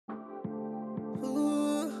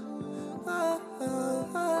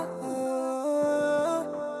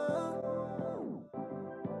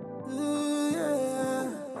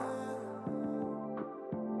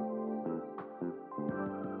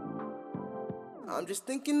I'm just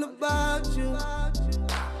thinking about you,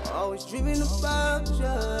 always dreaming about you.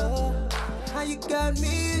 How you got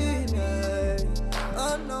me tonight?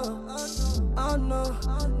 Oh no, oh no.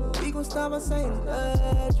 We gon' stop by saying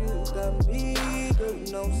that you got me, girl.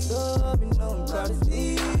 You know what's up, you know I'm proud to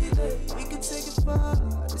see that. We could take it far.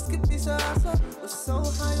 This could be so awesome. We're so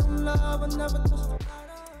high on love, I never touched the.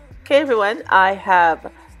 Okay, everyone, I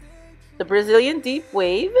have the Brazilian Deep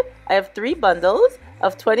Wave. I have 3 bundles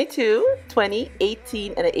of 22, 20,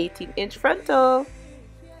 18, and an 18-inch frontal.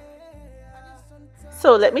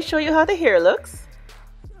 So let me show you how the hair looks.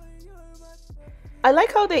 I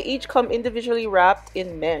like how they each come individually wrapped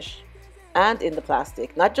in mesh and in the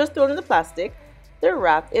plastic. Not just thrown in the plastic, they're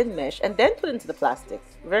wrapped in mesh and then put into the plastic.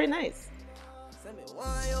 Very nice.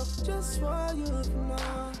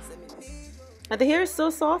 And the hair is so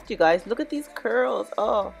soft, you guys. Look at these curls.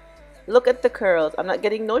 Oh, look at the curls. I'm not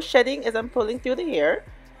getting no shedding as I'm pulling through the hair.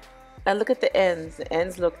 And look at the ends. The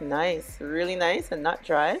ends look nice, really nice and not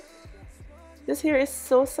dry. This hair is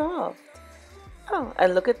so soft. Oh,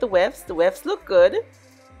 and look at the wefts. The wefts look good.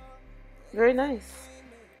 Very nice.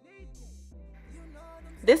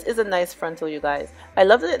 This is a nice frontal, you guys. I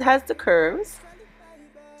love that it has the curves.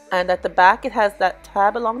 And at the back, it has that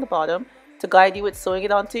tab along the bottom to guide you with sewing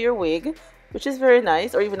it onto your wig, which is very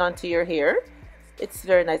nice, or even onto your hair. It's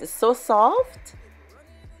very nice. It's so soft.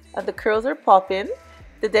 And the curls are popping.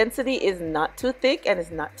 The density is not too thick and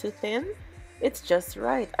it's not too thin. It's just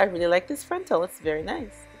right. I really like this frontal. It's very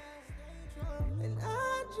nice.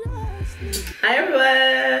 Hi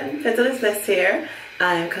everyone, Petalisbless here.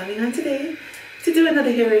 I'm coming on today to do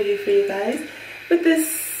another hair review for you guys with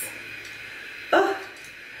this,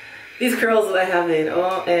 these curls that I have in.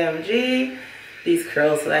 OMG, these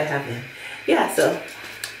curls that I have in. Yeah, so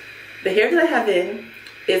the hair that I have in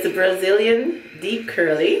is a Brazilian Deep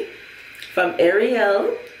Curly from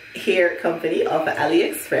Ariel Hair Company off of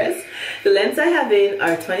Aliexpress. The lengths I have in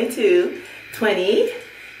are 22, 20,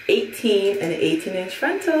 18, and an 18-inch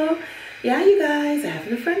frontal. Yeah, you guys, I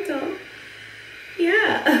have a frontal.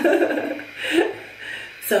 Yeah.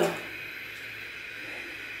 So,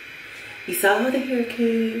 you saw how the hair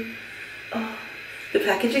came. Oh, the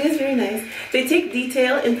packaging is very nice. They take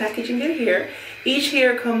detail in packaging their hair. Each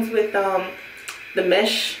hair comes with the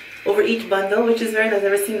mesh over each bundle, which is very nice. I've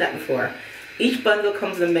never seen that before. Each bundle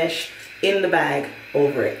comes with mesh in the bag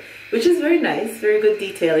over it, which is very nice. Very good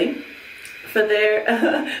detailing for their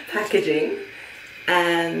packaging.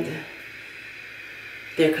 And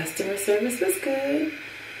their customer service was good.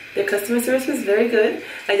 Their customer service was very good.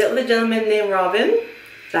 I dealt with a gentleman named Robin,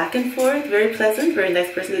 back and forth, very pleasant, very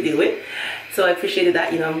nice person to deal with. So I appreciated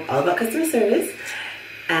that. You know, I'm all about customer service.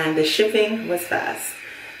 And the shipping was fast.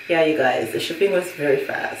 Yeah, you guys, the shipping was very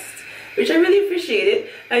fast, which I really appreciated.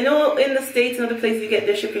 I know in the States and other places you get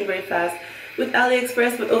their shipping very fast with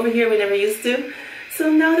Aliexpress, but over here we never used to. So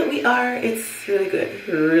now that we are, it's really good.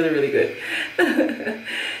 Really, really good.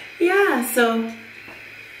 Yeah, so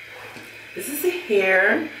this is the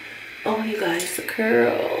hair. Oh, you guys, the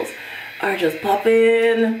curls are just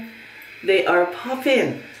popping. They are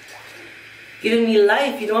popping. Giving me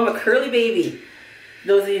life. You know I'm a curly baby.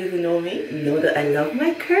 Those of you who know me know that I love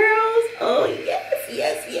my curls. Oh, yes,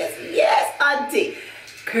 yes, yes, yes, auntie.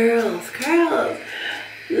 Curls, curls.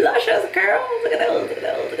 Luscious curls. Look at those, look at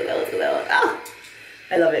those, look at those, look at those. Oh,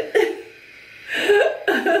 I love it.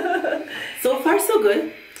 So far, so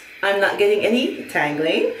good. I'm not getting any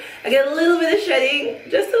tangling. I get a little bit of shedding,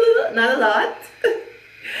 just a little, not a lot.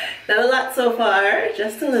 Not a lot so far,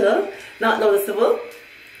 just a little, not noticeable,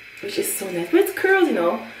 which is so nice. But it's curls, you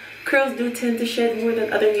know. Curls do tend to shed more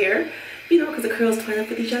than other hair, you know, because the curls twine up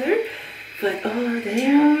with each other. But oh,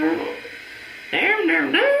 damn. Damn,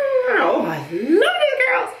 damn, damn. Oh, I love these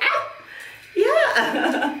curls. Ah!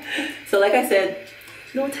 Yeah. So like I said,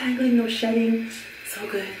 no tangling, no shedding. So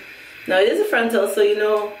good. Now it is a frontal, so you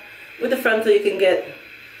know, with the frontal you can get,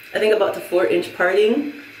 I think, about the 4-inch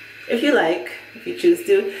parting, if you like, if you choose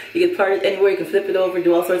to. You can part it anywhere, you can flip it over,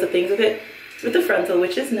 do all sorts of things with it, with the frontal,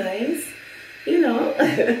 which is nice, you know.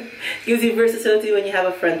 Gives you versatility when you have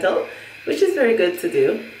a frontal, which is very good to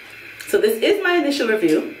do. So this is my initial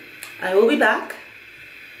review. I will be back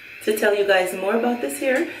to tell you guys more about this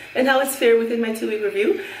hair and how it's fared within my 2-week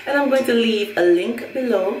review. And I'm going to leave a link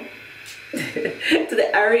below to the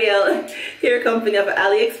Ariel Hair Company of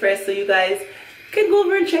Aliexpress, so you guys can go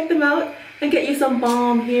over and check them out and get you some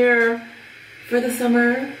bomb hair for the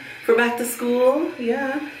summer, for back to school.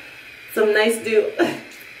 Yeah, some nice do.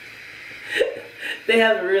 They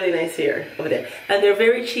have really nice hair over there, and they're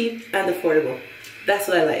very cheap and affordable. That's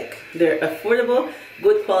what I like. They're affordable,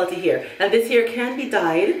 good quality hair, and this hair can be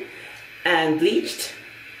dyed and bleached.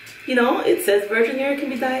 You know, it says virgin hair can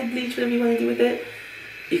be dyed, bleached, whatever you want to do with it.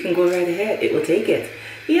 You can go right ahead. It will take it.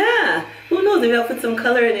 Yeah, who knows? Maybe I'll put some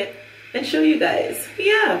color in it and show you guys.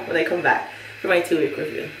 Yeah, when I come back for my 2-week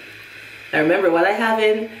review. Now remember, what I have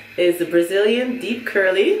in is the Brazilian deep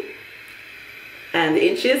curly, and the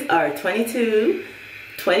inches are 22,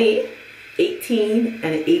 20, 18,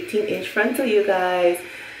 and an 18-inch frontal, you guys.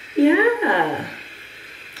 Yeah.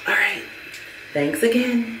 All right. Thanks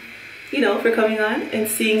again, you know, for coming on and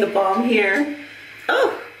seeing the bomb hair.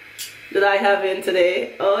 Oh, that I have in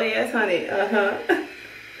today. Oh yes, honey.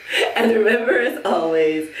 And remember, as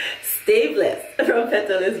always, stay blessed from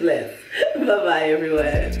Petalisbless. Bye-bye,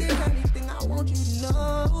 everyone.